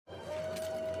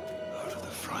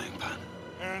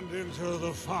into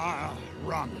the fire.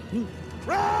 Run.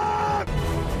 Run!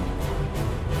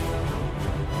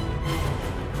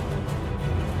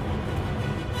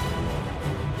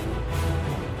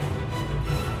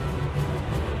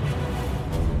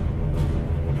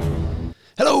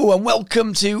 Hello and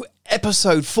welcome to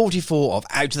episode 44 of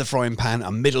Out of the Frying Pan,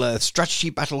 a Middle-earth strategy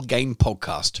battle game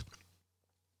podcast.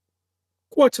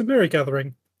 Quite a merry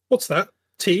gathering. What's that?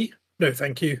 Tea? No,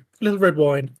 thank you. A little red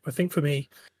wine, I think, for me.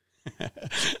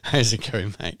 How's it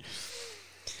going, mate?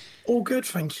 All good,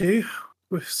 thank you.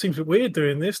 It seems a bit weird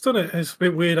doing this, doesn't it? It's a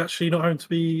bit weird actually not having to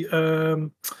be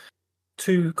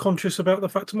too conscious about the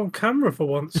fact I'm on camera for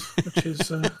once, which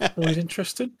is always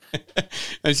interesting.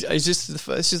 This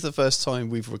is the first time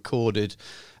we've recorded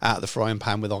Out of the Frying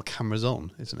Pan with our cameras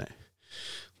on, isn't it?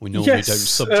 We normally don't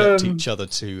subject each other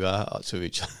to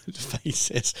each other's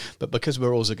faces, but because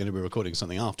we're also going to be recording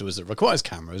something afterwards that requires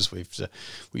cameras,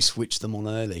 we switched them on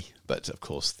early. But of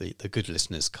course, the good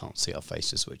listeners can't see our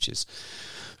faces, which is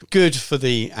good for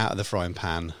the Out of the Frying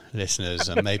Pan listeners,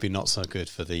 and maybe not so good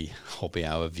for the Hobby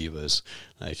Hour viewers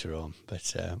later on. But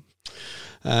so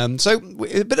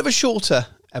a bit of a shorter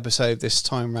episode this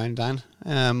time round, Dan.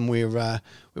 We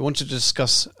wanted to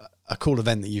discuss a cool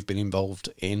event that you've been involved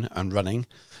in and running,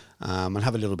 and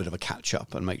have a little bit of a catch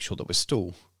up and make sure that we're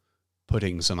still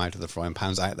putting some Out of the Frying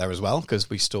Pans out there as well, because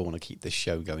we still want to keep this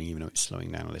show going even though it's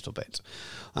slowing down a little bit,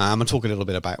 and talk a little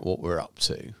bit about what we're up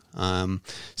to.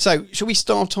 So shall we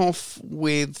start off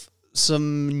with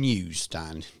some news,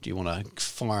 Dan? Do you want to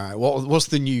fire out what's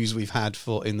the news we've had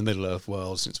in the Middle-earth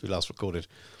world since we last recorded?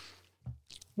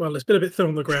 Well, it's been a bit thin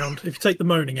on the ground. If you take the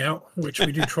moaning out, which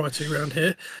we do try to around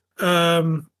here,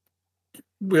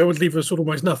 we would leave us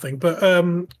almost nothing. But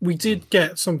we did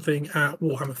get something at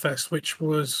Warhammer Fest, which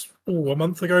was a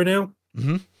month ago now,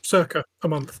 circa a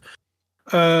month.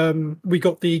 We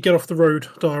got the Get Off the Road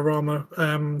diorama.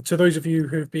 To those of you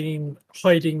who have been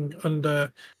hiding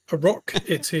under a rock,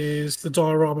 it is the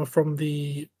diorama from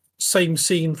the same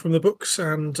scene from the books,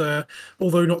 and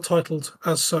although not titled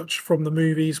as such, from the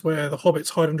movies, where the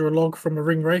hobbits hide under a log from a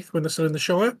ring wraith when they're still in the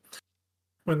Shire,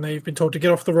 when they've been told to get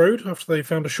off the road after they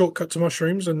found a shortcut to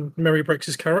mushrooms and Merry breaks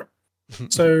his carrot.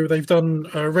 So they've done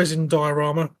a resin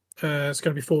diorama. It's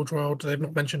going to be forge wild. They've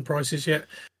not mentioned prices yet.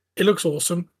 It looks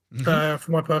awesome. For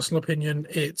my personal opinion,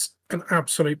 it's an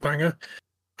absolute banger.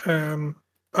 I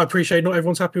appreciate not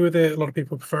everyone's happy with it. A lot of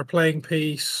people prefer a playing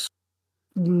piece.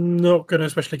 Not going to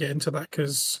especially get into that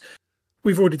because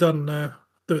we've already done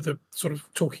the sort of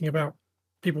talking about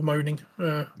people moaning.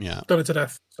 Done it to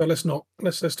death. So let's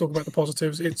talk about the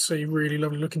positives. It's a really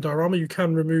lovely looking diorama. You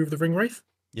can remove the ring wraith,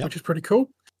 which is pretty cool.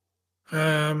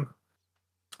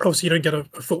 Obviously you don't get a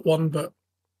foot one, but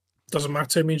doesn't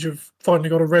matter. It means you've finally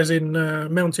got a resin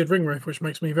mounted ring wraith, which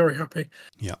makes me very happy.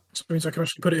 So it means I can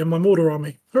actually put it in my Mordor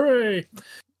army. Hooray!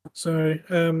 So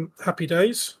happy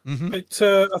days. But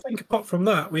I think apart from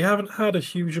that, we haven't had a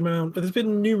huge amount. There's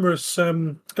been numerous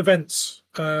events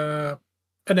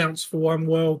announced for One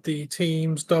World, the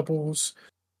teams, doubles.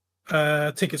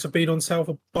 Tickets have been on sale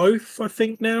for both, I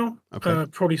think now.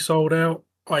 Probably sold out.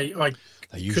 They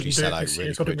usually sell out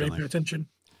really so quick, I didn't really pay attention.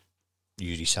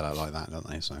 Usually sell out like that, don't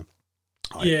they? So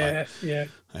I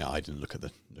didn't look at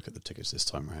the tickets this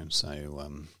time around, so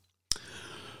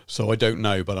I don't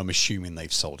know, but I'm assuming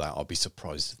they've sold out. I'll be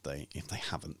surprised if they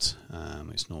haven't.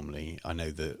 It's normally, I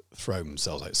know that Throne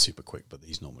sells out super quick, but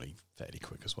these normally fairly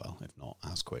quick as well, if not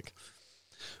as quick.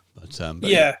 But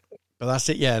that's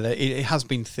it. Yeah, it has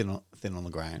been thin on the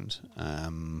ground.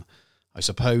 I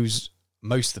suppose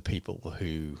most of the people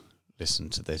who listen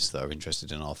to this that are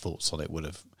interested in our thoughts on it would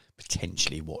have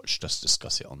potentially watched us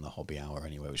discuss it on the Hobby Hour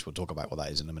anyway, which we'll talk about what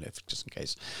that is in a minute, just in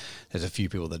case there's a few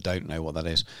people that don't know what that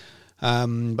is.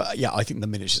 But yeah, I think the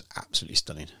miniature is absolutely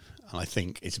stunning. And I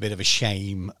think it's a bit of a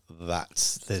shame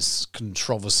that there's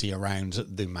controversy around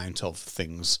the amount of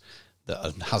things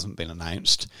that hasn't been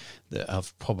announced that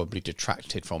have probably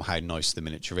detracted from how nice the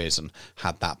miniature is. And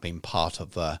had that been part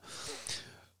of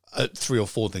 3 or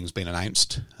 4 things being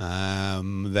announced,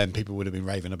 then people would have been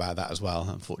raving about that as well.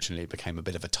 Unfortunately, it became a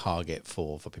bit of a target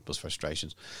for people's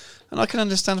frustrations. And I can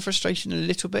understand the frustration a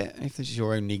little bit. If this is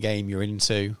your only game you're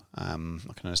into, I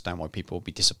can understand why people will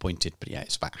be disappointed. But yeah,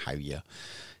 it's about how you're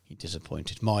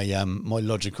disappointed. My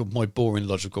boring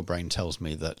logical brain tells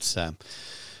me that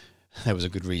there was a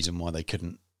good reason why they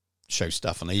couldn't show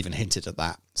stuff, and I even hinted at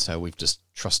that. So we've just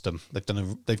trust them.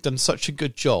 They've done such a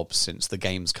good job since the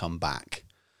game's come back.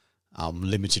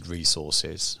 limited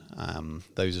resources.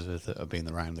 Those that have been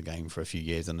around the game for a few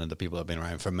years, and then the people that have been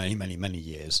around for many, many, many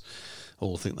years,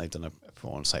 all think they've done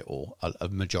a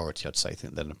majority, I'd say,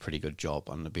 think they've done a pretty good job,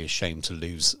 and it'd be a shame to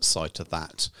lose sight of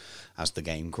that as the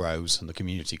game grows and the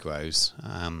community grows.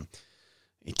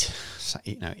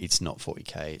 It's not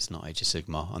 40k, it's not Age of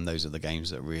Sigma, and those are the games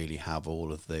that really have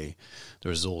all of the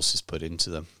resources put into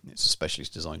them. It's a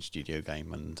specialist designed studio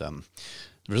game, and the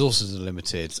resources are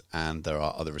limited, and there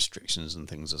are other restrictions and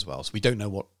things as well. So we don't know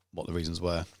what the reasons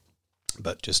were,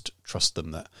 but just trust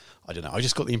them. That, I don't know, I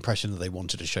just got the impression that they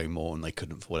wanted to show more and they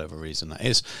couldn't for whatever reason that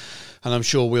is, and I'm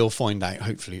sure we'll find out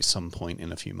hopefully at some point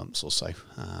in a few months or so.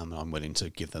 I'm willing to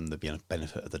give them the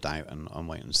benefit of the doubt and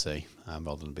wait and see,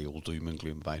 rather than be all doom and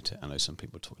gloom about it. I know some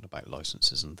people are talking about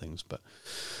licenses and things, but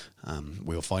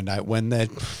we'll find out when they're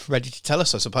ready to tell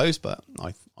us, I suppose. But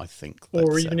I think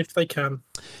or even if they can,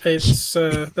 it's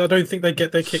I don't think they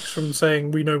get their kicks from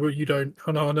saying we know what you don't,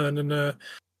 and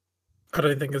I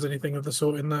don't think there's anything of the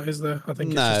sort in that, is there? I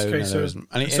think it's just a case of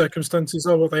the circumstances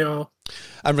are what they are.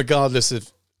 And regardless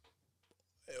if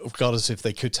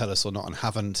they could tell us or not and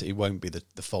haven't, it won't be the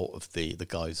fault of the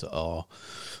guys that are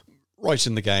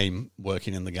writing the game,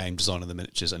 working in the game, designing the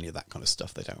miniatures, any of that kind of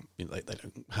stuff. They don't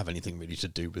have anything really to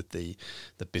do with the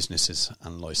businesses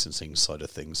and licensing side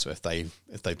of things. So if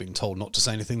they've been told not to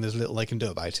say anything, there's little they can do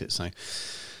about it. So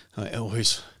it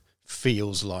always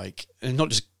feels like, and not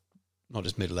just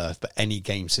Middle Earth, but any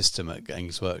game system at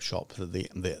Games Workshop,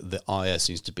 the ire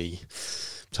seems to be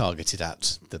targeted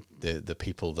at the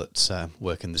people that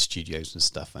work in the studios and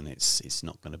stuff, and it's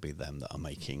not going to be them that are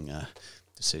making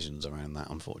decisions around that,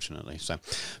 unfortunately. So,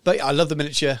 but yeah, I love the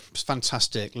miniature. It's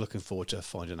fantastic. Looking forward to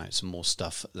finding out some more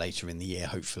stuff later in the year,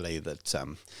 hopefully, that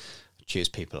cheers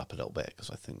people up a little bit, because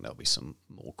I think there'll be some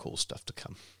more cool stuff to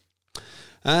come.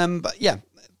 But yeah,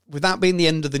 with that being the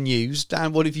end of the news,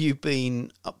 Dan, what have you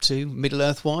been up to Middle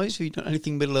Earth wise? Have you done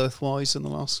anything Middle Earth wise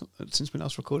since we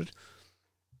last recorded?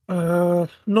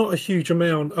 Not a huge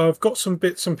amount. I've got some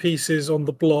bits and pieces on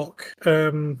the block.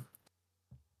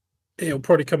 It'll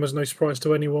probably come as no surprise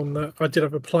to anyone that I did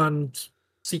have a planned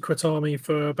Secret Army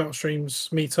for Battlestream's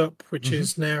meetup, which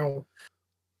is now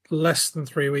less than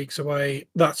 3 weeks away.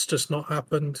 That's just not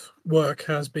happened. Work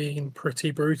has been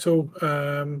pretty brutal.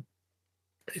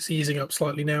 It's easing up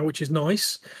slightly now, which is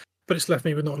nice, but it's left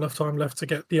me with not enough time left to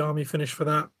get the army finished for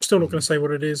that. Still not going to say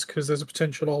what it is, because there's a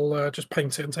potential I'll just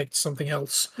paint it and take it to something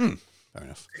else. Fair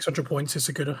enough. 600 points is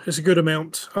a good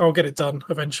amount. I'll get it done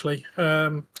eventually.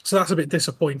 So that's a bit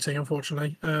disappointing,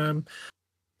 unfortunately.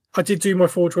 I did do my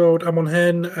Forge World Amon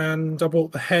Hen, and I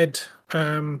bought the head.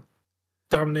 Damn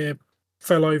near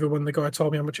fell over when the guy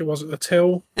told me how much it was at the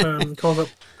till.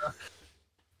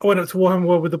 I went up to Warhammer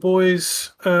World with the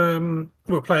boys.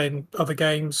 We were playing other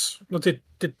games. I did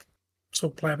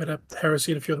sort of play a bit of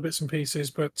Heresy and a few other bits and pieces,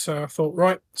 but I thought,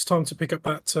 right, it's time to pick up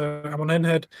that Amon Hen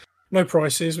head. No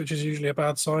prices, which is usually a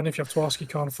bad sign. If you have to ask, you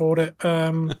can't afford it.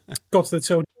 Got to the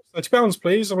till, £30,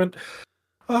 please. I went,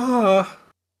 I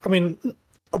mean,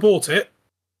 I bought it.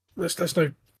 Let's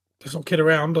not kid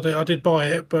around. I did buy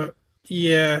it, but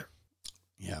yeah.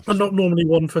 I'm not normally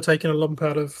one for taking a lump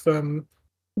out of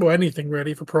anything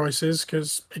really for prices,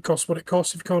 because it costs what it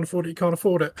costs. If you can't afford it, you can't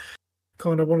afford it.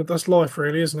 That's life,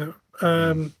 really, isn't it?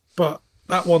 But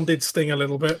that one did sting a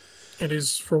little bit. It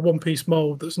is, for a one-piece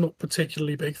mould that's not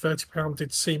particularly big, £30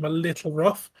 did seem a little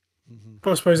rough.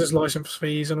 But I suppose there's license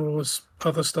fees and all this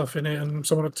other stuff in it, and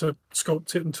someone had to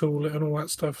sculpt it and tool it and all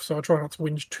that stuff, so I try not to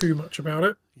whinge too much about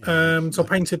it. So I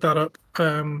painted that up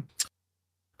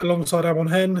alongside Amon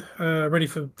Hen, ready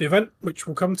for the event, which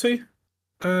we'll come to.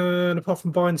 And apart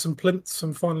from buying some plinths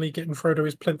and finally getting Frodo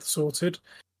his plinth sorted,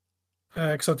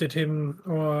 because I did him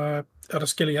at a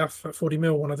Skilliath at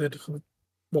 40mm one I did,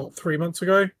 3 months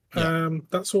ago.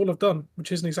 That's all I've done,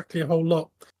 which isn't exactly a whole lot,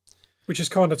 which is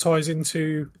kind of ties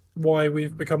into why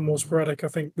we've become more sporadic. I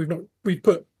think we've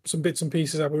put some bits and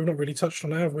pieces out, but we've not really touched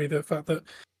on it, have we? The fact that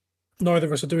neither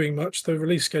of us are doing much. The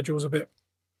release schedule is a bit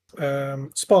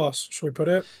sparse, shall we put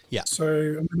it? Yeah.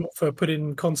 So I'm not for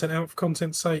putting content out for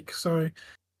content's sake. So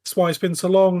that's why it's been so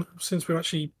long since we've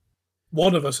actually,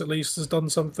 one of us at least, has done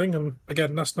something. And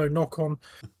again, that's no knock on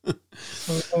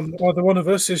either one of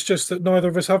us. It's just that neither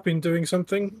of us have been doing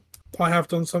something. I have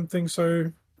done something,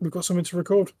 so we've got something to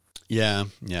record. Yeah,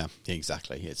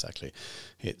 exactly. It's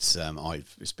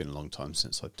it's been a long time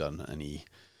since I've done any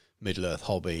Middle Earth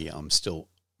hobby. I'm still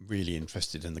really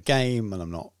interested in the game, and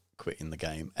I'm not quitting the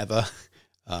game ever.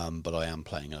 But I am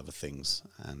playing other things,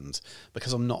 and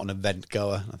because I'm not an event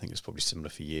goer, I think it's probably similar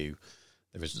for you.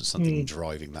 There isn't something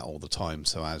driving that all the time.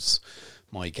 So as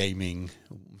my gaming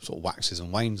sort of waxes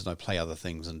and wanes, and I play other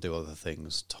things and do other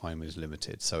things, time is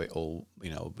limited. So it'll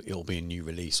be a new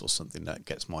release or something that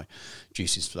gets my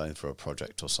juices flowing for a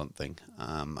project or something.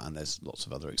 And there's lots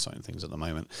of other exciting things at the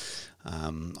moment.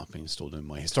 I've been still doing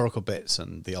my historical bits,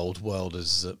 and the old world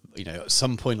is, at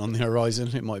some point on the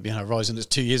horizon. It might be a horizon that's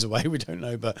 2 years away, we don't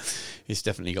know, but it's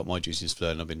definitely got my juices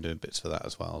flowing. I've been doing bits for that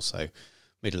as well. So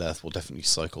Middle Earth will definitely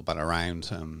cycle back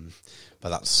around, but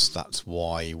that's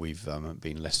why we've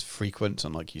been less frequent.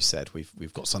 And like you said,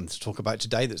 we've got something to talk about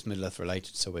today that's Middle Earth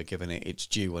related, so we're giving it its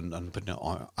due and putting it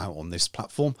out on this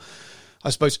platform. I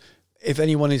suppose if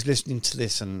anyone is listening to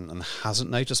this and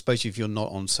hasn't noticed, I suppose if you're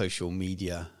not on social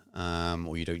media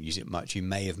or you don't use it much, you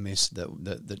may have missed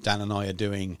that Dan and I are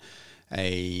doing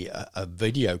a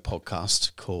video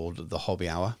podcast called The Hobby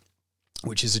Hour,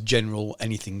 which is a general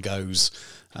anything goes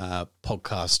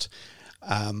podcast.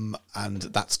 And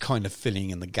that's kind of filling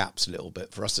in the gaps a little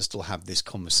bit for us to still have this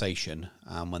conversation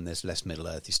when there's less Middle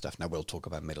Earthy stuff. Now, we'll talk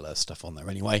about Middle Earth stuff on there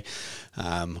anyway.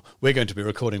 We're going to be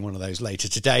recording one of those later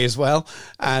today as well,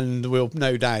 and we'll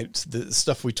no doubt the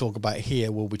stuff we talk about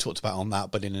here will be talked about on that,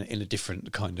 but in a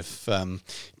different kind of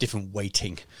different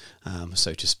weighting,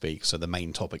 so to speak. So the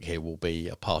main topic here will be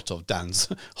a part of Dan's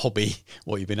hobby,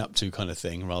 what you've been up to kind of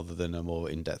thing, rather than a more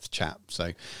in-depth chat.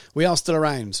 So we are still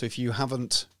around. So if you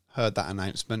haven't heard that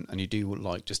announcement and you do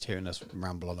like just hearing us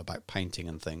ramble on about painting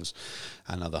and things,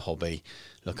 another hobby,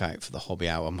 look out for the Hobby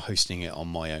Hour. I'm hosting it on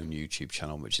my own YouTube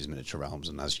channel, which is Miniature Realms,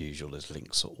 and as usual there's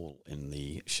links all in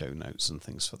the show notes and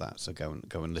things for that, so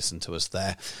go and listen to us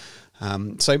there.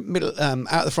 So Out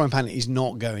of the Frying Pan is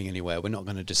not going anywhere. We're not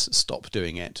going to just stop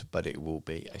doing it, but it will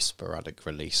be a sporadic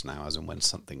release now, as and when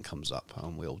something comes up,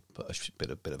 and we'll put a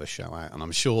bit of a show out. And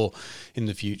I'm sure in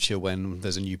the future, when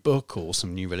there's a new book or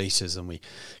some new releases and we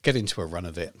get into a run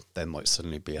of it, there might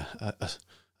suddenly be a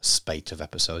spate of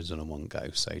episodes in one go.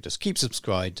 So just keep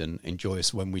subscribed and enjoy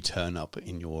us when we turn up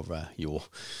in your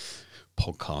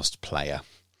podcast player.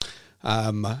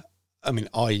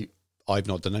 I've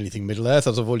not done anything Middle Earth,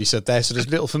 as I've already said there, so there's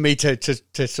little for me to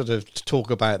sort of talk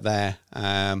about there.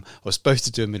 I was supposed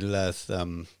to do a Middle Earth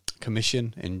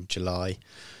commission in July.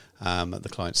 The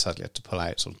client sadly had to pull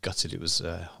out, sort of gutted. It was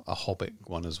a Hobbit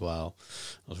one as well.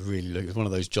 I was really it was one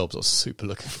of those jobs I was super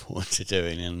looking forward to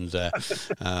doing, and so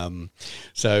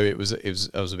I was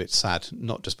a bit sad,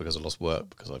 not just because I lost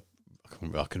work, because I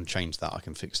can change that, I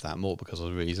can fix that, more because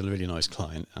he's a really nice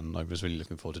client, and I was really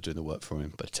looking forward to doing the work for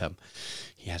him. But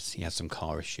he had some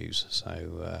car issues,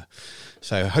 so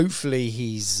hopefully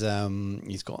he's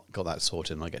got that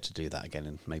sorted, and I get to do that again,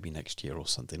 and maybe next year or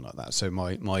something like that. So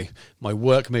my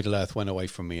work Middle Earth went away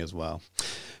from me as well.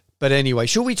 But anyway,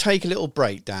 shall we take a little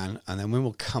break, Dan, and then when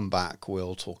we'll come back,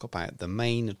 we'll talk about the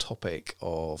main topic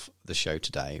of the show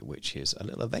today, which is a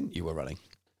little event you were running.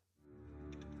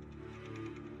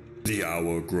 The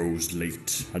hour grows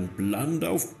late, and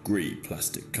Blandalf Grey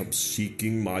Plastic comes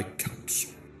seeking my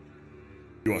counsel.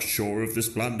 You are sure of this,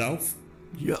 Blandalf?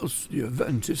 Yes, the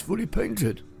event is fully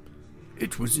painted.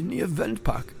 It was in the event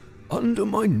pack, under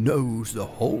my nose the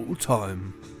whole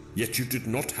time. Yet you did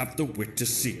not have the wit to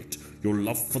see it. Your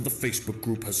love for the Facebook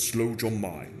group has slowed your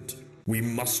mind. We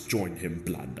must join him,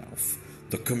 Blandalf.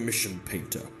 The commission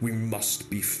painter. We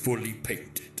must be fully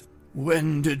painted.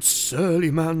 When did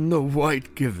Surly Man the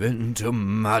White give in to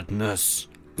madness?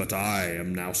 But I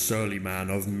am now Surly Man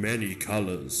of many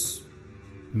colours.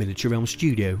 Miniature Realm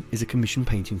Studio is a commission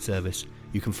painting service.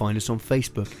 You can find us on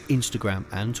Facebook, Instagram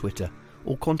and Twitter,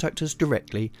 or contact us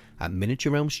directly at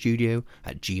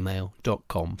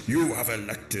miniaturerealmstudio@gmail.com. You have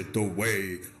elected the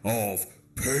way of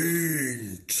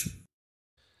paint.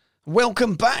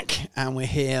 Welcome back, and we're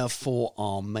here for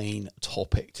our main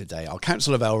topic today, our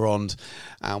Council of Elrond,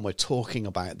 and we're talking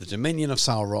about the Dominion of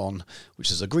Sauron, which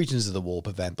is a Greetings of the Warp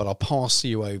event. But I'll pass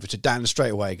you over to Dan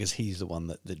straight away, because he's the one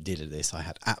that did this. I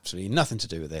had absolutely nothing to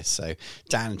do with this. So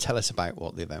Dan, tell us about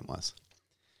what the event was.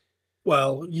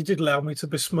 Well, you did allow me to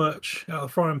besmirch Out of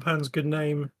the Frying Pan's good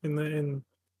name in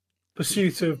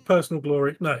pursuit of personal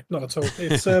glory. No, not at all.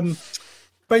 It's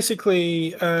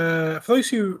basically, for those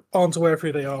who aren't aware of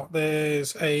who they are,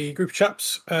 there's a group of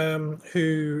chaps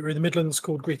who are in the Midlands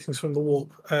called Greetings from the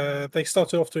Warp. They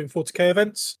started off doing 40k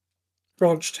events,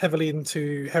 branched heavily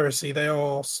into Heresy. They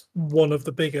are one of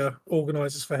the bigger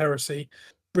organisers for Heresy.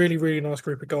 Really, really nice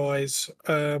group of guys.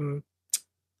 And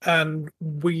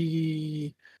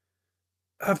we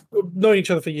have known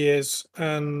each other for years.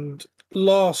 And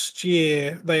last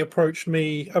year, they approached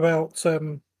me about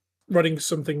running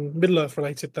something Middle-earth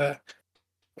related there,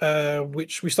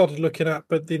 which we started looking at,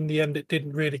 but in the end it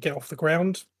didn't really get off the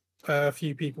ground. A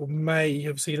few people may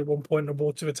have seen at one point an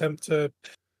abortive attempt to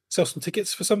sell some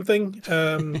tickets for something,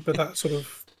 but that sort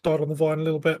of died on the vine a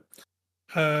little bit.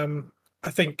 I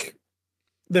think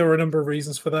there were a number of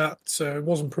reasons for that. So it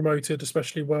wasn't promoted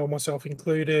especially well, myself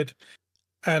included,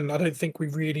 and I don't think we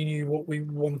really knew what we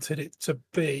wanted it to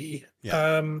be.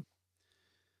 Yeah.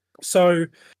 So,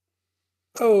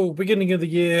 beginning of the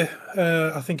year,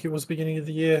 I think it was beginning of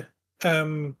the year.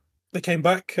 They came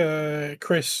back.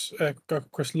 Chris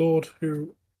Lord,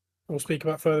 who we'll speak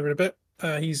about further in a bit.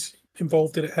 He's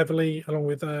involved in it heavily, along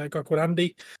with a guy called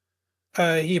Andy.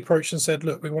 He approached and said,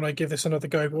 "Look, we want to give this another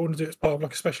go, but we want to do it as part of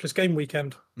like a specialist game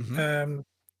weekend." I'm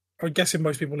guessing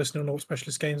most people listening know what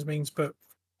specialist games means, but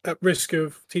at risk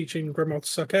of teaching grandma to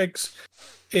suck eggs,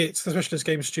 it's the specialist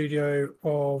game studio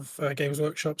of Games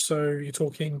Workshop. So you're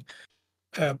talking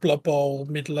Blood Bowl,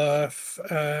 Middle Earth,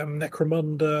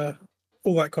 Necromunda,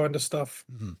 all that kind of stuff.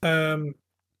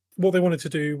 What they wanted to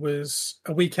do was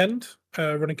a weekend,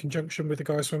 run in conjunction with the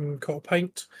guys from Cottle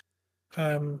Paint.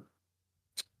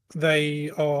 They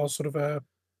are sort of a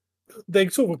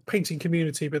painting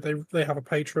community, but they have a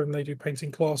patron. They do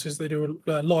painting classes. They do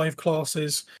live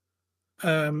classes,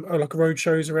 or like road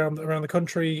shows around the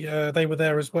country. They were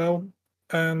there as well,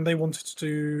 and they wanted to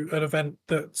do an event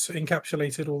that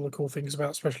encapsulated all the cool things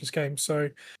about specialist games. So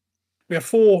we have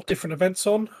 4 different events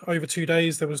on over 2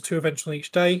 days. There was 2 events on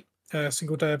each day,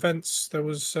 single day events. There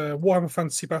was Warhammer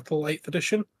Fantasy Battle 8th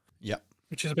edition. Yeah.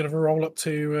 Which is a bit of a roll up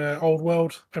to Old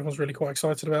World. Everyone's really quite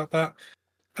excited about that.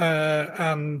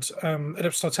 And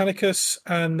Adeptus Titanicus,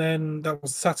 and then that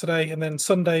was Saturday, and then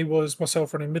Sunday was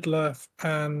myself running Middle Earth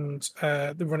and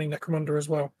the running Necromunda as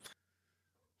well.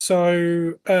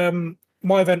 So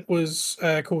my event was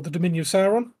called the Dominion of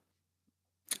Sauron.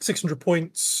 600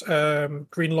 points,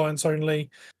 Green Lions only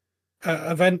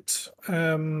event,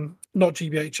 not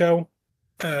GBHL.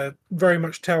 Very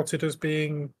much touted as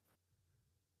being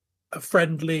a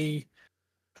friendly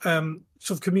sort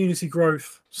of community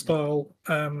growth style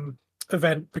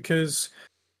event, because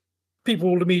people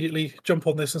will immediately jump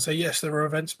on this and say, yes, there are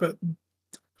events, but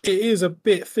it is a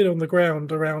bit thin on the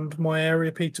ground around my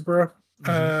area, Peterborough,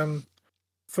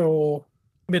 for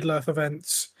Middle-earth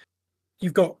events.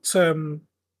 You've got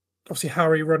obviously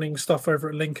Harry running stuff over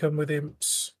at Lincoln with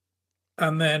Imps,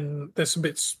 and then there's some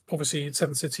bits obviously in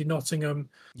Seven City, Nottingham.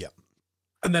 Yeah.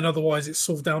 And then otherwise it's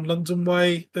sort of down London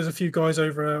way. There's a few guys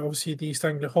over obviously the East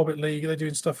Anglia Hobbit League. They're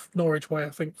doing stuff Norwich way,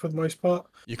 I think, for the most part.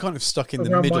 You're kind of stuck in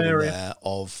the middle there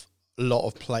of a lot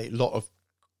of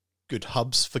good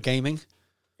hubs for gaming.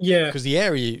 Yeah, because the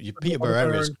area, your Peterborough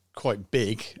area is quite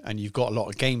big, and you've got a lot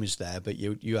of gamers there. But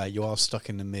you are stuck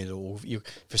in the middle.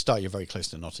 For a start, you're very close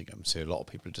to Nottingham, so a lot of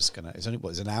people are just gonna. It's only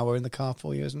an hour in the car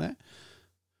for you, isn't it?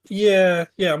 Yeah.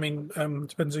 I mean,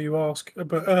 depends who you ask,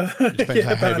 but it depends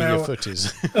how heavy your foot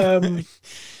is.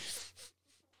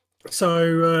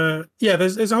 So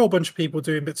there's a whole bunch of people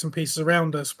doing bits and pieces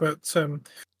around us, but sort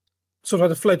of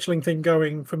had a fledgling thing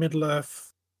going for Middle Earth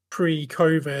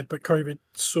pre-COVID, but COVID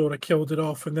sort of killed it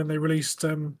off, and then they released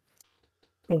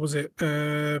what was it?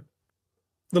 The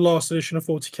last edition of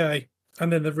 40k,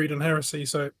 and then they've redone Heresy.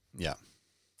 So yeah,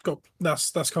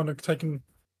 that's kind of taken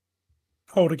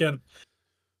hold again.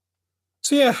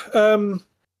 So yeah,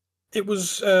 it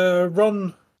was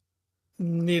run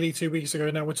nearly 2 weeks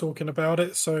ago. Now we're talking about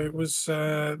it. So it was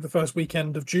the first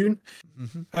weekend of June,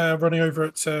 running over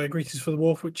at Greetings for the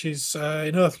Wharf, which is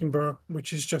in Earthlingborough,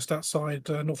 which is just outside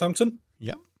Northampton.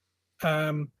 Yeah.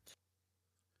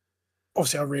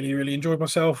 Obviously, I really, really enjoyed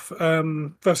myself.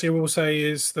 Firstly, I will say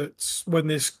is that when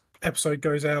this episode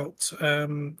goes out,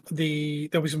 there'll be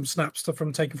some snaps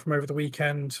from taken from over the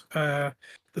weekend.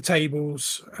 The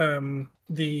tables,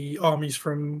 the armies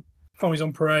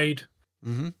on parade,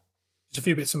 just a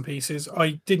few bits and pieces.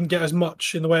 I didn't get as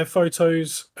much in the way of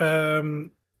photos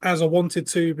as I wanted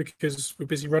to, because we're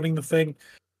busy running the thing,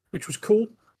 which was cool.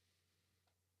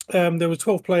 There were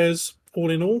 12 players all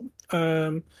in all.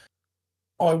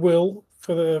 I will,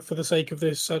 for the sake of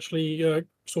this, actually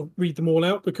sort of read them all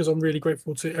out, because I'm really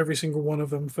grateful to every single one of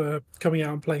them for coming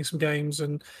out and playing some games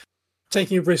and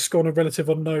taking a risk on a relative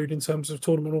unknown in terms of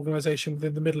tournament organisation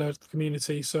within the Middle-earth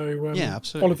community. So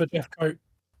absolutely. Oliver Jeffcoat,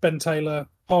 Ben Taylor,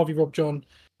 Harvey Rob John,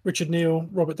 Richard Neal,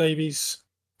 Robert Davies,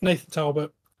 Nathan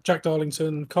Talbot, Jack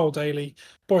Darlington, Carl Daly,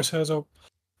 Boris Herzog,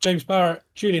 James Barrett,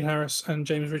 Julian Harris, and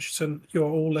James Richardson. You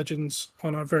are all legends,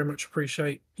 and I very much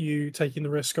appreciate you taking the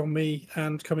risk on me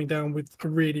and coming down with a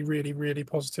really, really, really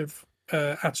positive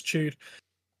attitude.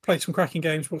 Played some cracking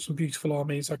games, brought some beautiful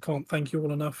armies. I can't thank you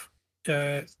all enough.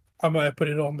 I might have put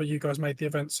it on, but you guys made the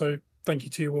event, so thank you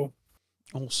to you all.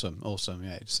 Awesome.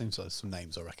 Yeah, it seems like some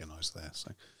names I recognise there.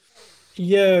 So,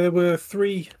 yeah, there were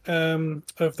 3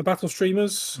 of the battle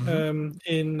streamers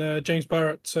in James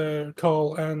Barrett,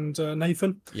 Carl, and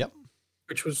Nathan. Yep.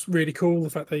 which was really cool. The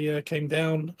fact they came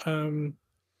down.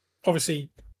 Obviously,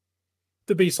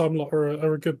 the B-Side lot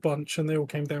are a good bunch, and they all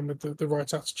came down with the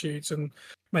right attitudes and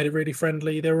made it really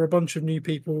friendly. There were a bunch of new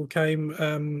people who came.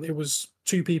 It was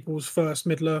two people's first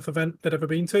Middle-earth event they'd ever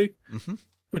been to,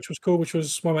 which was cool, which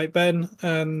was my mate Ben,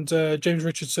 and James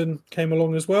Richardson came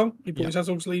along as well. He brought his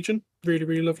Azog's Legion. Really,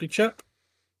 really lovely chap.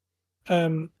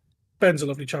 Ben's a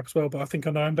lovely chap as well, but I think I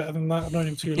know him better than that. I've known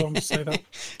him too long to say that.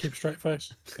 Keep a straight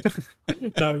face.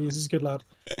 No, he's a good lad.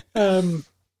 And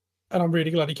I'm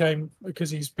really glad he came, because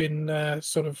he's been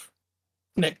sort of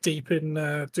neck deep in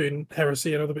doing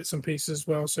Heresy and other bits and pieces as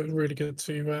well. So it was really good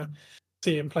to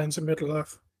see him playing some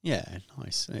Middle-earth. Yeah,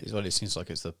 nice. It seems like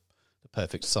it's the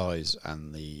perfect size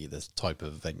and the type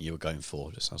of event you were going for.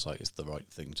 It just sounds like it's the right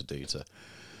thing to do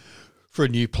for a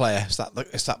new player. It's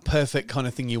that perfect kind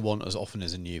of thing you want as often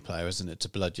as a new player, isn't it? To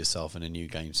blood yourself in a new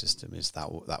game system is that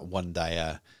one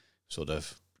day sort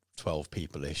of 12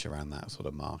 people-ish around that sort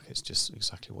of mark. It's just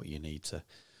exactly what you need to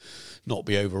not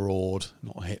be overawed,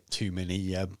 not hit too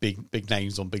many big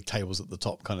names on big tables at the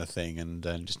top kind of thing, and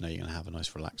just know you're going to have a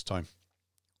nice relaxed time.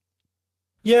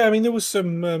 Yeah, I mean, there was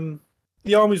some...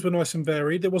 the armies were nice and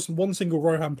varied. There wasn't one single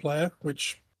Rohan player,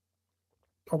 which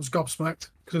I was gobsmacked,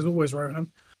 because there's always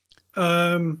Rohan.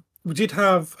 We did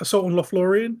have Assault on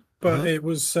Lothlorien, but it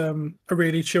was a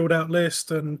really chilled out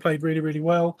list and played really, really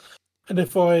well. And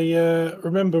if I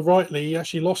remember rightly, he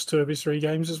actually lost 2 of his 3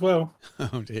 games as well.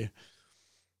 Oh dear.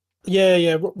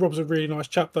 Yeah. Rob's a really nice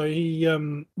chap, though. He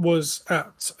was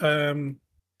at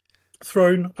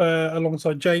Throne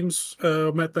alongside James.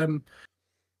 Met them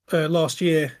last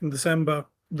year in December.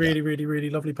 Really, really, really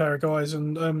lovely pair of guys.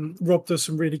 And Rob does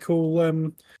some really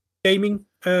cool gaming,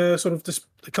 sort of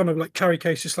kind of like carry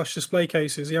cases / display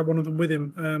cases. He had one of them with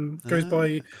him. Goes by, I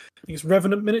think it's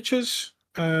Revenant Miniatures.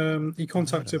 He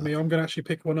contacted me. I'm going to actually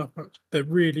pick one up. They're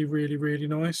really, really, really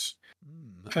nice.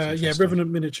 Yeah,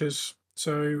 Revenant Miniatures.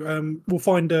 So we'll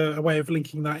find a way of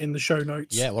linking that in the show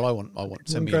notes. Yeah, well, I want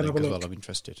send me a link as well. I'm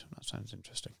interested. That sounds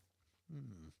interesting.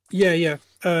 Yeah.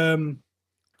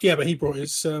 But he brought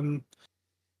his on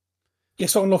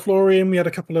Lothlorien. We had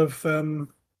a couple of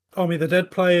Army of the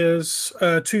Dead players,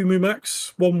 2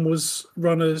 Mumacs. One was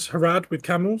runners Harad with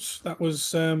camels. That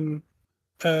was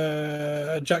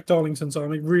Jack Darlington's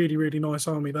army. Really, really nice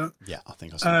army, that. Yeah, I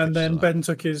think I saw. And then Ben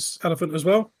took his elephant as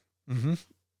well.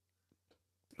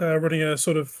 Running a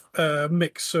sort of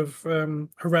mix of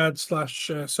Harad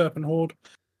 / Serpent Horde.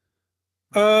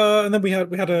 And then we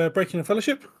had a Breaking of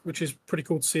Fellowship, which is pretty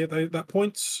cool to see at that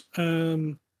point.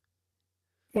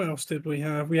 What else did we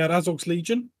have? We had Azog's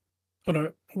Legion. Oh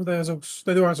no, were they Azog's?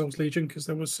 They were Azog's Legion, because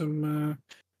there was some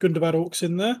Gundabad orcs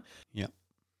in there. Yeah.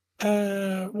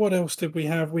 What else did we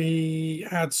have? We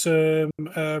had some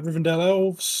Rivendell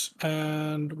elves,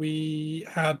 and we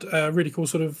had a really cool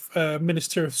sort of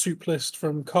Minister of Soup list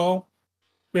from Carl.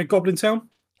 We had Goblin Town.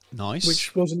 Nice.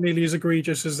 Which wasn't nearly as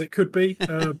egregious as it could be.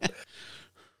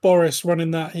 Boris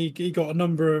running that, he got a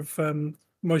number of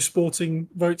most sporting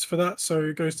votes for that, so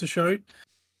it goes to show,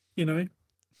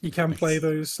 you can play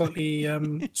those slightly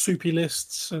soupy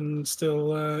lists and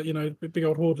still, big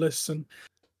old horde lists, and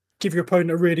give your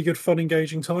opponent a really good, fun,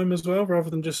 engaging time as well,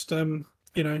 rather than just, spending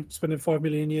 5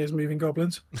 million years moving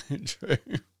goblins. True.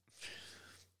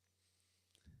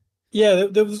 Yeah,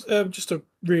 there was just a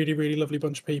really, really lovely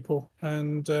bunch of people,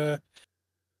 and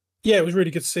it was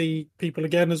really good to see people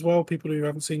again as well, people who you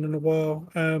haven't seen in a while.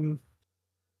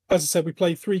 As I said, we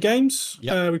played 3 games.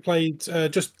 Yep. We played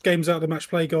just games out of the match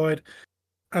play guide.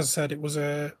 As I said, it was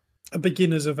a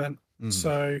beginner's event.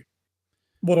 So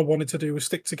what I wanted to do was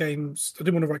stick to games. I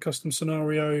didn't want to write custom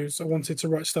scenarios. I wanted to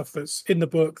write stuff that's in the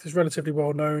book, that's relatively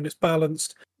well known, it's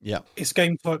balanced. Yeah. It's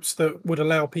game types that would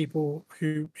allow people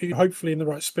who hopefully in the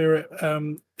right spirit,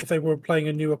 if they were playing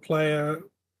a newer player,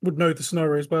 would know the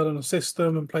scenarios well and assist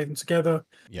them and play them together.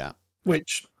 Yeah.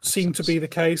 Which seemed to be the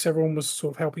case. Everyone was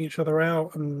sort of helping each other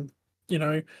out. And,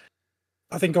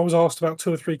 I think I was asked about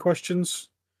 2 or 3 questions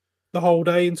the whole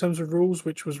day in terms of rules,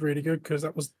 which was really good, because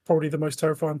that was probably the most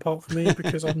terrifying part for me,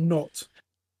 because I'm not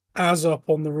as up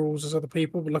on the rules as other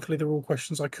people, but luckily they're all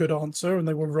questions I could answer, and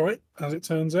they were right, as it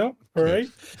turns out. Hooray.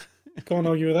 Can't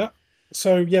argue with that.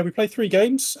 So, yeah, we played 3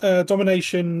 games.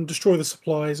 Domination, Destroy the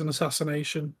Supplies, and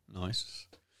Assassination. Nice.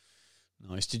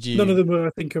 Did you? None of them were,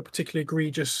 I think, are particularly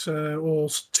egregious or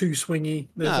too swingy.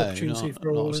 There's opportunity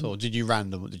for all. Not at all. Did you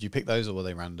random? Did you pick those, or were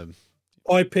they random?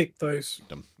 I picked those.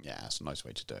 Yeah, that's a nice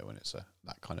way to do it when it's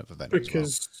that kind of event.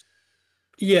 Because,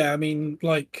 I mean,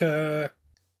 like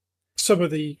some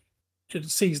of the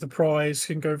seize the prize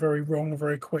can go very wrong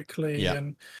very quickly,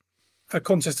 and a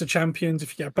contest of champions,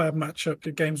 if you get a bad matchup,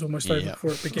 the game's almost over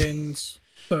before it begins.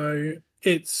 So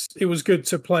it was good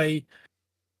to play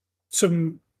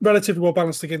some relatively well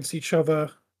balanced against each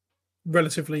other,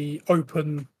 relatively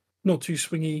open, not too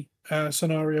swingy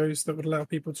scenarios that would allow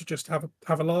people to just have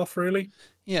a laugh, really.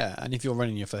 Yeah, and if you're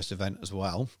running your first event as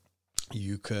well,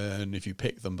 you can, if you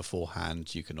pick them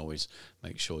beforehand, you can always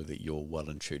make sure that you're well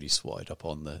and truly swatted up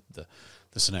on the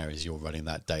scenarios you're running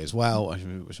that day as well,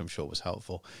 which I'm sure was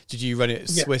helpful. Did you run it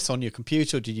Swiss on your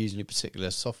computer, or did you use any particular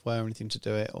software or anything to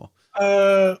do it? Or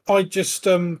I just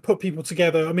put people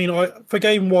together. I mean, for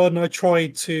game one, I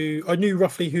knew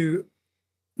roughly who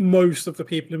most of the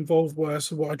people involved were.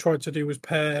 So what I tried to do was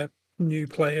pair new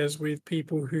players with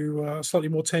people who are slightly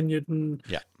more tenured, and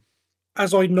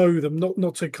as I know them,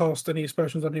 not to cast any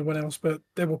aspersions on anyone else, but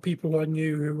there were people I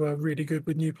knew who were really good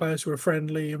with new players, who were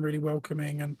friendly and really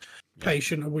welcoming and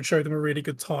patient, and would show them a really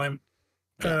good time.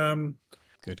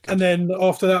 Good. And then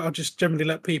after that, I just generally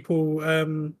let people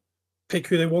pick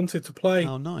who they wanted to play.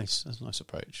 Oh, nice. That's a nice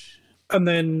approach. And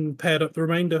then paired up the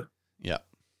remainder. Yeah.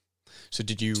 So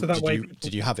did you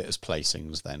have it as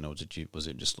placings then, or was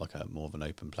it just like a more of an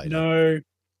open play? No,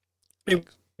 it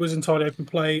was entirely open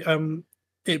play.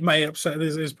 It may upset.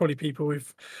 There's probably people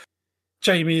with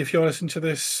Jamie, if you're listening to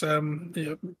this,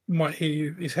 might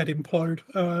hear his head implode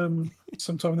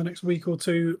sometime in the next week or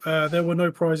two. There were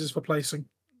no prizes for placing.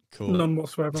 Cool. None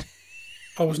whatsoever.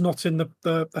 I was not in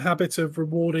the habit of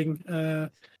rewarding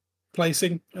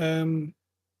placing.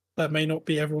 That may not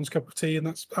be everyone's cup of tea, and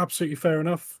that's absolutely fair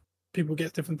enough. People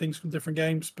get different things from different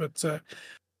games, but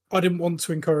I didn't want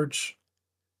to encourage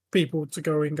people to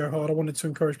go hard. I wanted to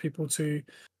encourage people to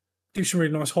do some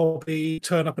really nice hobby,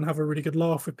 turn up and have a really good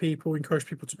laugh with people, encourage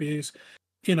people to be as,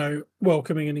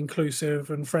 welcoming and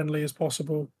inclusive and friendly as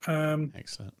possible.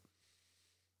 Excellent.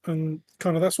 And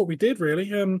kind of that's what we did, really.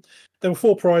 There were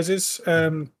 4 prizes.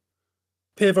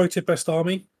 Peer voted best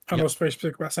army. And I was very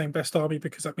specific about saying best army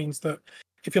because that means that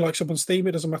if you like someone's theme,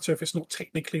 it doesn't matter if it's not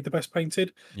technically the best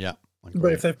painted. Yeah.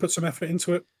 But if they've put some effort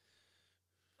into it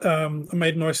and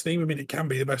made a nice theme, I mean, it can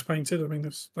be the best painted. I mean,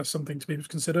 that's something to be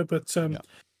considered. But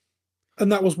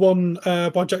and that was won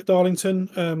by Jack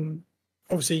Darlington.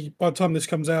 Obviously, by the time this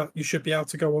comes out, you should be able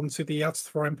to go onto the Out of the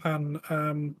Frying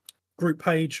Pan group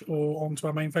page or onto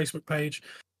our main Facebook page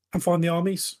and find the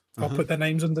armies. I'll put their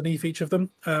names underneath each of them.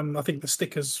 I think the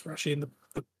stickers are actually in the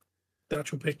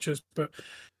actual pictures, but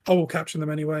I will caption them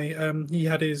anyway. He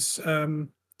had his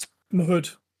Mahud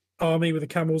army with the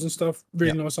camels and stuff.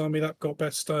 Really nice army that got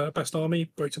best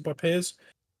army voted by peers.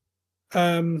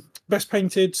 Best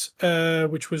painted,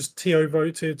 which was TO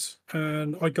voted,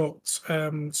 and I got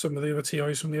some of the other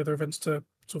TOs from the other events to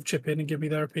sort of chip in and give me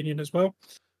their opinion as well.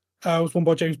 Was won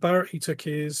by James Barrett. He took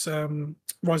his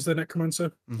Rise of the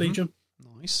Necromancer Legion.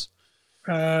 Nice.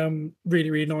 Really,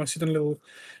 really nice. He done a little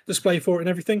display for it and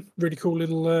everything. Really cool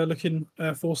little looking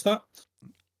force that.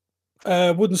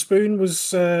 Wooden Spoon was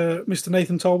Mr.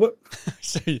 Nathan Talbot.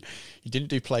 So you didn't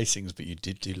do placings, but you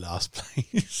did do last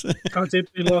place. I did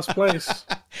do last place.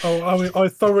 I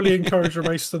thoroughly encouraged a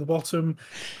race to the bottom,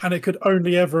 and it could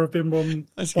only ever have been won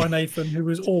by Nathan, who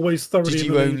was always thoroughly. Did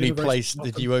you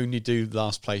only do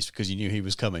last place because you knew he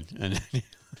was coming?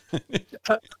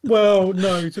 Well,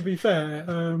 no. To be fair,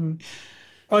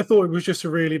 I thought it was just a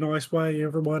really nice way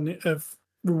of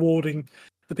rewarding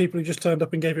the people who just turned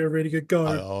up and gave it a really good go.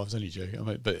 I was only joking. I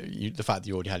mean, but the fact that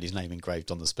you already had his name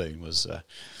engraved on the spoon was.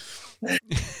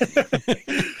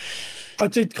 I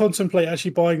did contemplate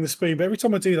actually buying the spoon, but every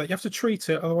time I do that, you have to treat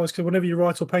it. Otherwise, because whenever you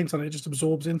write or paint on it, it just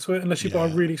absorbs into it. Unless you buy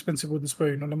a really expensive wooden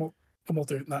spoon, and I'm not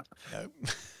doing that. No.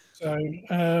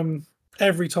 So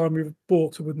every time we've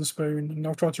bought a wooden spoon, and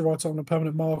I've tried to write it on a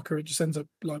permanent marker, it just ends up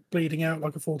like bleeding out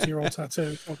like a 40-year-old tattoo.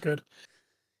 It's not good.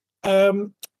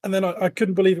 And then I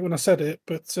couldn't believe it when I said it,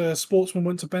 but Sportsman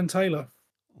went to Ben Taylor.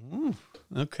 Ooh,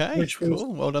 okay,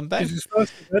 cool. Well done, Ben. His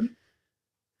first event,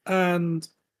 and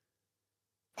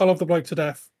I love the bloke to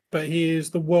death, but he is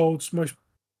the world's most,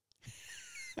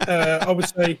 I would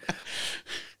say,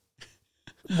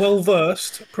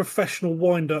 well-versed professional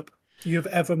wind-up you've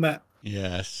ever met.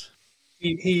 Yes.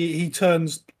 He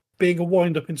turns being a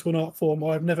wind-up into an art form.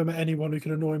 I've never met anyone who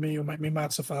can annoy me or make me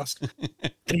mad so fast.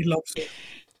 And he loves it.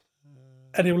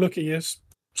 And he'll look at you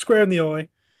square in the eye,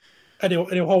 and he'll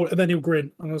hold it, and then he'll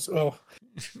grin. And I was,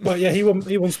 but yeah, he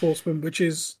won Sportsman, which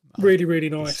is really, really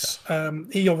nice.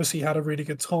 He obviously had a really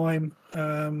good time,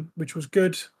 which was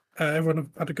good. Everyone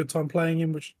had a good time playing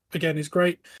him, which again is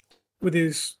great. With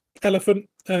his elephant,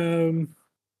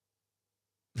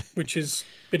 which has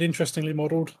been interestingly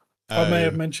modelled. I may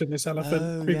have mentioned this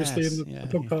elephant previously in the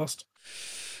podcast.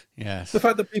 Yes. The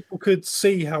fact that people could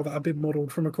see how that had been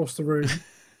modelled from across the room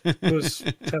was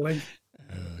telling.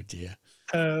 Oh dear.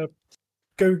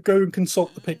 Go and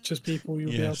consult the pictures, people.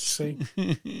 You'll be able to see.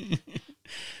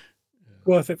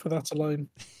 Worth it for that alone,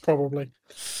 probably.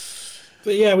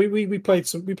 But yeah, we played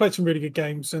some really good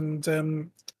games, and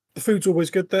the food's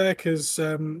always good there because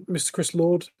Mr. Chris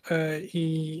Lord,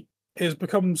 he has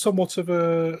become somewhat of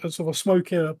a sort of a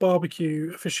smoker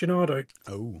barbecue aficionado.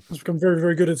 Oh, He's become very,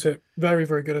 very good at it. Very,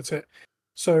 very good at it.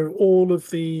 So all of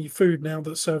the food now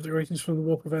that's served at Ratings from the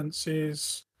Warp events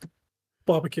is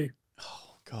barbecue.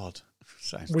 oh God,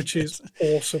 which good. is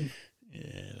awesome.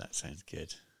 Yeah, that sounds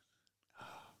good.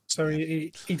 So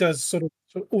he does sort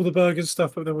of all the burger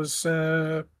stuff, but there was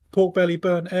pork belly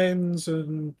burnt ends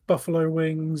and buffalo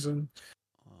wings and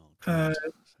sounds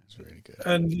really good.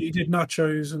 And he did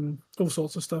nachos and all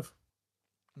sorts of stuff.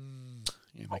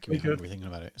 You're making me hungry thinking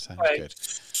about it. It sounds good.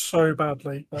 So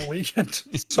badly that weekend.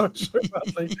 so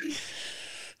badly.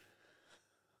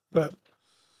 But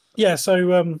yeah,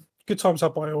 so good times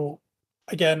had by all.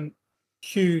 Again,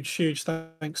 huge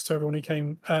thanks to everyone who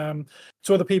came.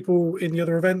 To other people in the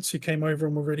other events who came over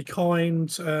and were really kind.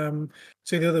 To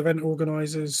the other event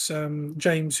organisers,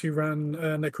 James, who ran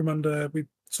Necromunda, we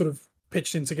sort of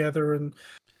pitched in together and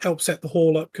helped set the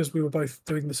hall up because we were both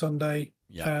doing the Sunday.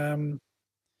 Yeah.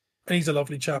 And he's a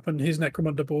lovely chap, and his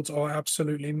Necromunda boards are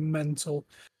absolutely mental.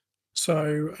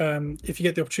 So if you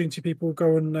get the opportunity, people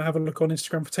go and have a look on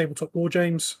Instagram for Tabletop War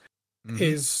James.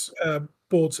 His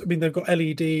boards, I mean, they've got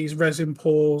LEDs, resin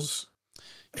pours.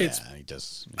 It's he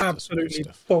does absolutely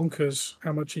bonkers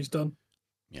how much he's done.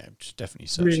 Yeah, definitely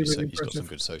search. Really, He's really got some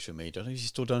good social media. I think he's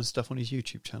still done stuff on his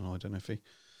YouTube channel. I don't know if he.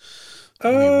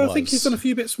 I think he's done a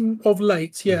few bits of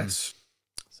late. Yes.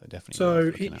 So definitely.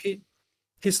 So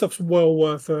his stuff's well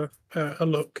worth a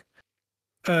look.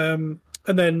 And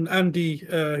then Andy,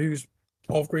 who's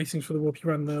of Greetings for the Warp, he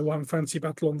ran the One Fantasy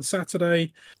Battle on the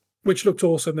Saturday, which looked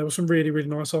awesome. There were some really, really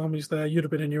nice armies there. You'd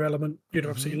have been in your element. You'd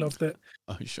have absolutely loved it.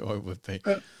 I'm sure it would be.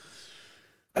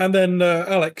 And then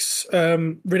Alex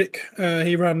Riddick,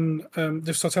 he ran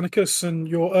Div Titanicus, and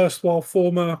your erstwhile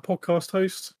former podcast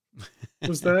host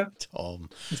was there. Tom.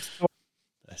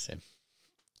 Bless him.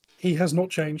 He has not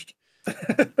changed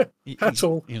at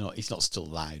all. You know, he's not still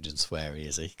loud and sweary,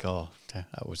 is he? God,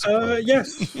 that was.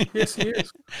 Yes, he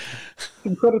is.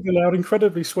 Incredibly loud,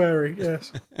 incredibly sweary.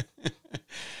 Yes.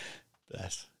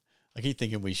 Bless. I keep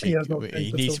thinking we should.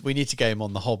 We need to get him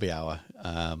on the hobby hour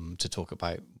to talk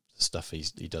about stuff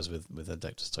he does with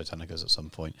Adeptus Titanicus at some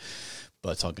point.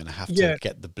 But I'm going to have to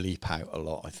get the bleep out a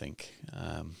lot, I think.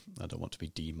 I don't want to be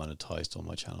demonetized on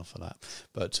my channel for that.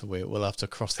 But we'll have to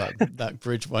cross that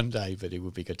bridge one day, but it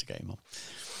would be good to get him on.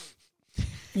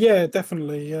 Yeah,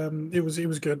 definitely. It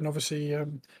was good. And obviously,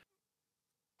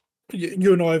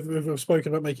 you and I have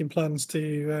spoken about making plans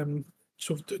to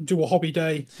sort of do a hobby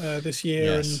day this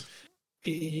year. Yes.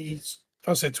 And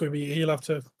I said to him, he'll have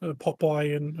to pop by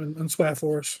and swear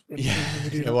for us.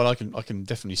 Yeah, well, I can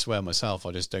definitely swear myself.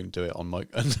 I just don't do it on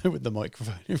with the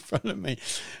microphone in front of me.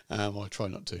 I try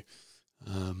not to.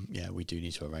 We do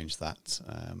need to arrange that.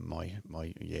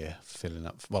 My year filling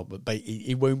up. Well, but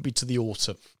it won't be to the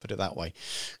autumn. Put it that way,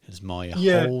 because my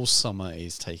whole summer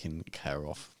is taken care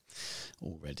of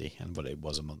already, and it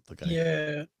was a month ago.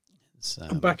 Yeah.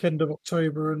 Back end of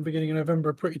October and beginning of November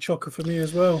are pretty chocker for me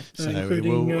as well, so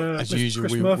including as usual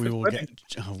we will wedding.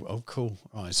 get cool.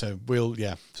 All right, so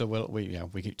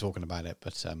we keep talking about it,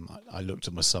 but I looked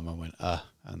at my summer and went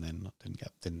and then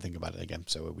didn't think about it again,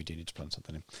 so we do need to plan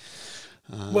something in.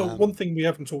 Well, one thing we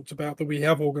haven't talked about that we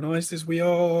have organised is we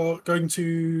are going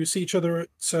to see each other at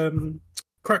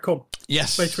CrackCon.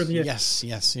 Yes, later in the year.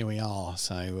 Yes, here we are.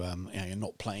 So you're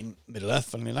not playing Middle Earth,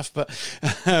 funnily enough, but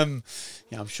I'm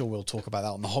sure we'll talk about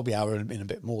that on the hobby hour in a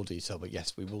bit more detail. But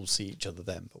yes, we will see each other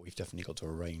then. But we've definitely got to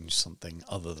arrange something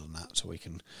other than that so we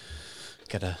can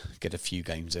get a few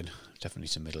games in. Definitely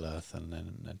some Middle Earth, and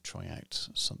then try out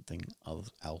something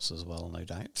else as well, no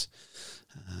doubt.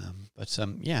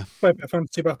 Maybe a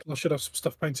fantasy battle. I should have some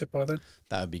stuff painted by then.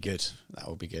 That would be good.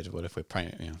 Well, if we're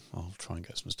painting, I'll try and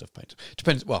get some stuff painted.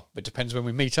 Depends. Well, it depends when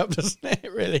we meet up, doesn't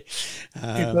it? Really,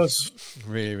 it does.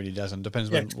 Really, really does, and depends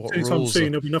what rules.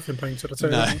 Soon there'll be nothing painted. I'll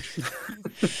tell you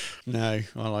No.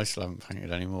 Well, I still haven't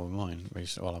painted any more of mine.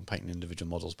 Well, I'm painting individual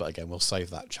models, but again, we'll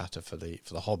save that chatter for the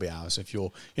hobby hours. If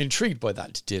you're intrigued by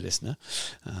that, dear listener,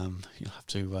 you'll have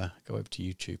to go over to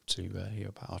YouTube to hear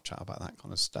about our chat about that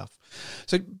kind of stuff.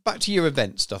 So back to your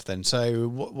event stuff then. So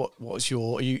what's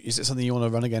is it something you want to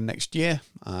run again next year?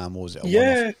 Or is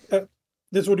it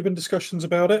there's already been discussions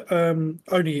about it.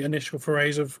 Only initial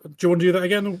forays of, do you want to do that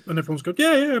again? And everyone's good.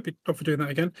 Yeah, I'd be up for doing that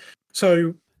again.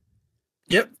 So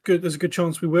good. There's a good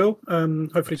chance we will.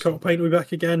 Hopefully Cult Paint will be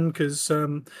back again because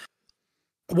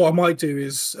what I might do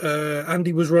is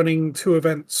Andy was running 2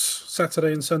 events,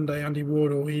 Saturday and Sunday. Andy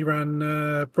Wardle, he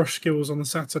ran brush skills on the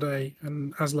Saturday,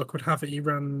 and as luck would have it, he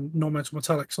ran non-metal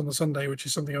metallics on the Sunday, which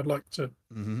is something I'd like to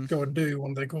go and do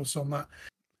one day course on that.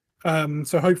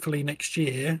 So hopefully next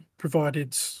year,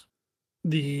 provided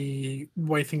the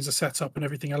way things are set up and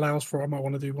everything allows for it, I might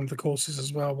want to do one of the courses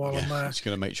as well while I'm there. He's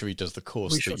going to make sure he does the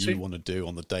course that you want to do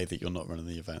on the day that you're not running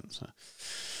the event. So.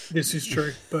 This is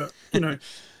true, but you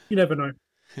never know.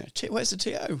 Where's the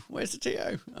TO? Where's the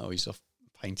TO? Oh, he's off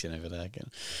painting over there again.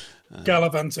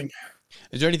 Gallivanting.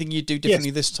 Is there anything you do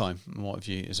differently this time? What have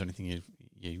you? Is there anything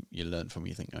you learned from?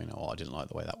 You think, I didn't like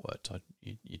the way that worked.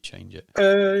 You change it.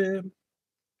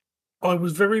 I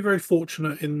was very, very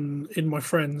fortunate in my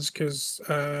friends because,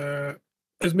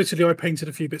 admittedly, I painted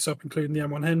a few bits up, including the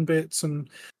M1 hen bits, and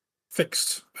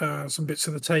fixed some bits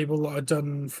of the table that I'd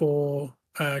done for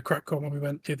CrackCon when we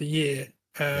went the other year.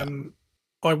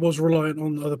 I was reliant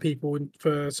on other people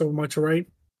for some of my terrain.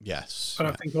 Yes. And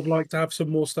I think I'd like to have some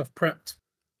more stuff prepped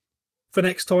for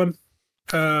next time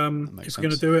if we're going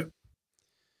to do it.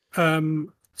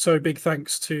 So big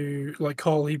thanks to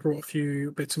Carl. He brought a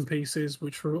few bits and pieces,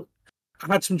 which were...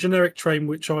 I had some generic terrain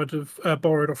which I'd have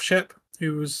borrowed off Shep,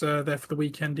 who was there for the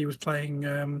weekend. He was playing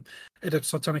Adeptus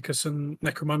Titanicus and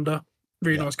Necromunda.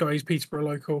 Really nice guy. He's Peterborough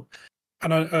local.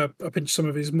 And I pinched some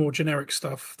of his more generic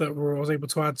stuff I was able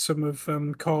to add some of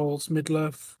Carl's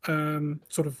Middle-earth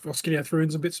sort of Osgiliath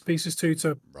ruins and bits and pieces too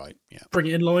to bring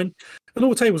it in line. And all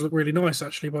the tables look really nice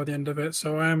actually by the end of it.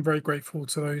 So I am very grateful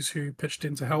to those who pitched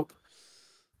in to help.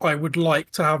 I would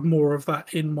like to have more of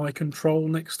that in my control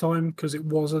next time because it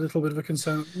was a little bit of a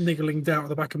concern, niggling down at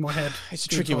the back of my head. It's a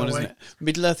tricky one, isn't it?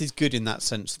 Middle-earth is good in that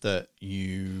sense that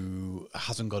you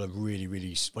hasn't got a really,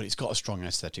 really... Well, it's got a strong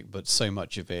aesthetic, but so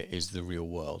much of it is the real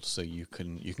world. So you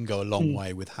can go a long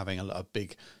way with having a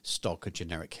big stock of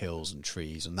generic hills and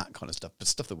trees and that kind of stuff, but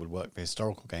stuff that would work for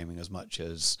historical gaming as much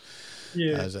as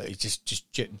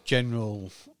just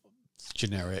general...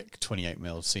 generic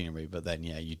 28mm scenery, but then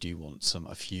you do want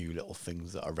a few little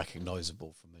things that are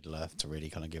recognizable from Middle-earth to really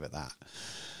kind of give it that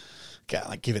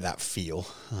feel.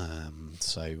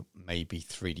 So maybe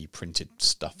 3D printed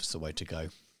stuff is the way to go.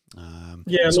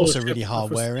 It's also really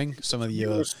hard wearing. Some of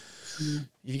you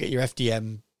you get your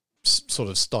FDM sort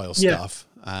of style stuff.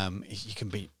 You can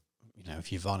be,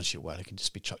 if you varnish it well, it can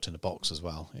just be chucked in a box as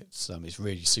well. It's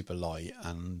really super light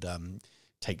and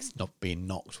takes not being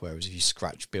knocked, whereas if you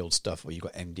scratch build stuff or you've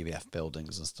got MDBF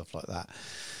buildings and stuff like that,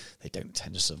 they don't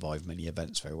tend to survive many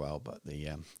events very well, but the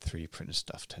 3D printed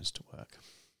stuff tends to work.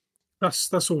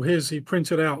 That's all his. He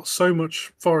printed out so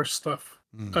much forest stuff.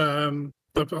 I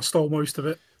stole most of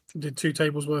it, did 2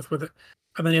 tables worth with it,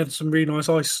 and then he had some really nice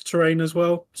ice terrain as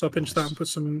well, so I pinched that and put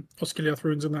some Osgiliath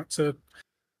ruins in that to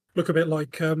look a bit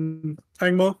like Angmar.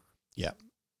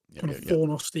 Kind of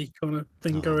Faun-Osty kind of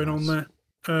thing going on there.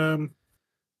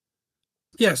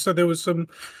 So there was some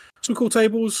cool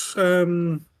tables,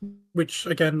 which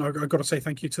again I got to say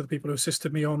thank you to the people who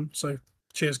assisted me on. So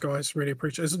cheers, guys, really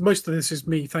appreciate it. Most of this is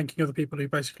me thanking other people who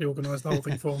basically organised the whole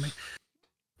thing for me.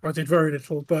 I did very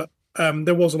little, but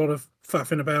there was a lot of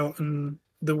faffing about, and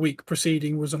the week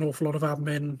preceding was an awful lot of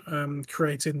admin,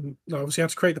 creating. Obviously, I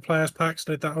had to create the players packs.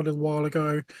 I did that a little while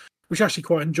ago, which I actually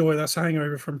quite enjoy. That's a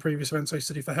hangover from previous events I used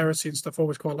to do for Heresy and stuff. I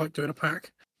always quite like doing a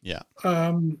pack.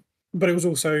 But it was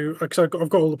also because I've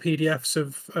got all the PDFs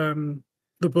of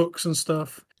the books and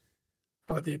stuff,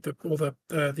 like the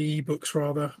ebooks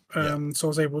rather. So I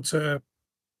was able to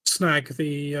snag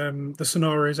the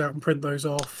scenarios out and print those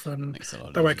off, and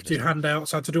that way I could do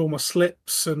handouts. I had to do all my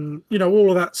slips and all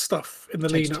of that stuff in the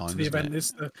lead up to the event.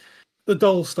 It's the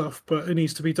dull stuff, but it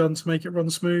needs to be done to make it run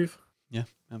smooth. Yeah,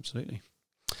 absolutely.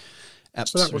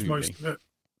 So that was most of it.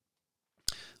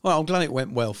 Well, I'm glad it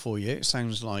went well for you. It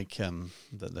sounds like that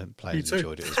the players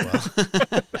enjoyed it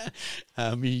as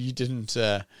well. You didn't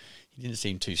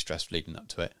seem too stressed leading up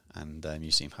to it, and you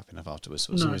seem happy enough afterwards.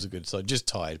 So it's always a good sign. Just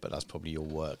tired, but that's probably your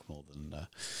work more than.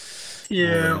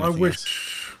 I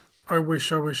wish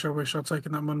I'd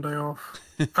taken that Monday off.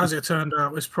 As it turned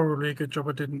out, it's probably a good job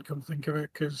I didn't, come to think of it,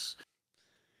 because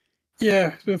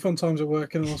it's been fun times at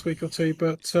work in the last week or two.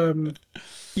 But I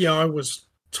was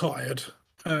tired.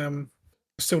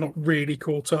 Still not really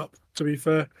caught up, to be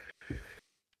fair,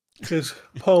 because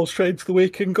Paul's trained for the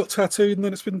weekend, got tattooed, and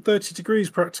then it's been 30 degrees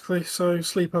practically, so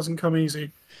sleep hasn't come easy.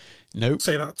 Nope.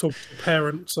 Say that to a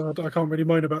parent, so I can't really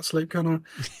moan about sleep, can I?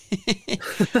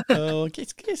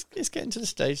 It's getting to the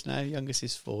stage now. The youngest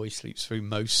is 4. He sleeps through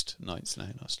most nights now.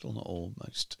 No, still not all,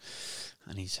 most.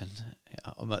 And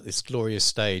I'm at this glorious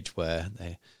stage where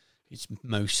it's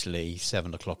mostly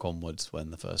 7 o'clock onwards when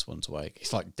the first one's awake.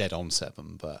 It's like dead on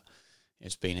 7, but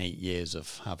it's been 8 years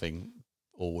of having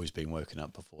always been woken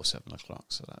up before 7 o'clock.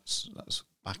 So that's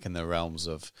back in the realms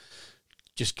of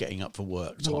just getting up for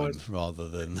work time rather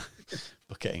than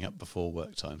getting up before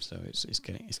work time. So it's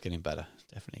getting better,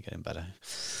 definitely getting better.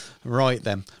 Right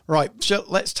then, right. So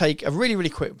let's take a really, really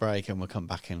quick break, and we'll come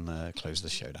back and close the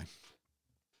show down.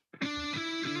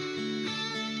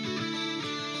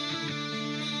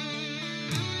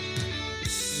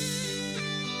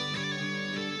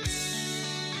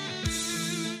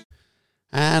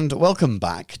 And welcome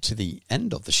back to the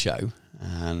end of the show.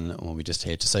 And we're just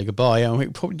here to say goodbye. And we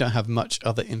probably don't have much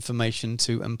other information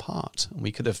to impart.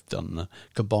 We could have done the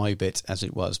goodbye bit as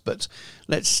it was, but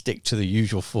let's stick to the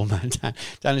usual format.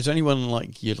 Dan, is there anyone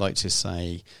you'd like to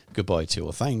say goodbye to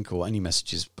or thank, or any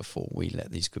messages before we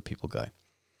let these good people go?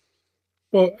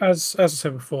 Well, as I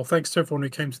said before, thanks to everyone who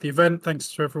came to the event.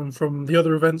 Thanks to everyone from the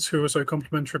other events who were so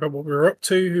complimentary about what we were up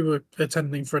to, who were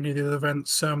attending for any of the other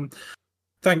events.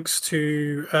 Thanks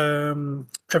to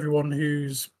everyone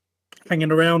who's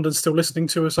hanging around and still listening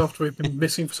to us after we've been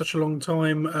missing for such a long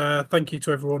time. Thank you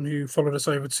to everyone who followed us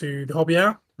over to the Hobby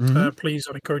Hour. Please,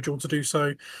 I encourage you all to do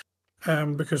so,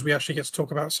 because we actually get to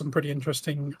talk about some pretty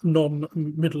interesting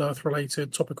non-Middle-earth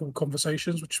related topical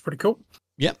conversations, which is pretty cool.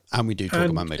 Yeah, and we do talk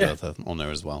about Middle-earth on there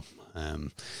as well.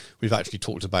 We've actually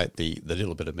talked about the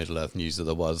little bit of Middle-earth news that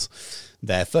there was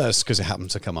there first, because it happened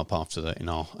to come up after in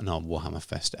our Warhammer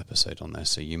Fest episode on there,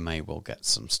 so you may well get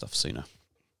some stuff sooner.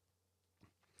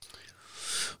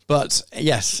 But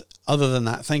yes, other than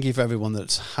that, thank you for everyone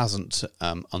that hasn't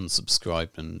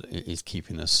unsubscribed and is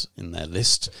keeping us in their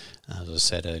list. As I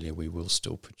said earlier, we will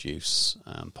still produce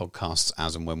podcasts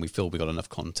as and when we feel we've got enough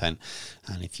content.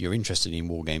 And if you're interested in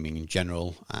wargaming in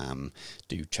general,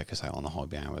 do check us out on the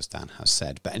Hobby Hour, as Dan has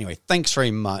said. But anyway, thanks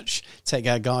very much. Take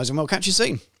care, guys, and we'll catch you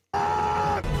soon.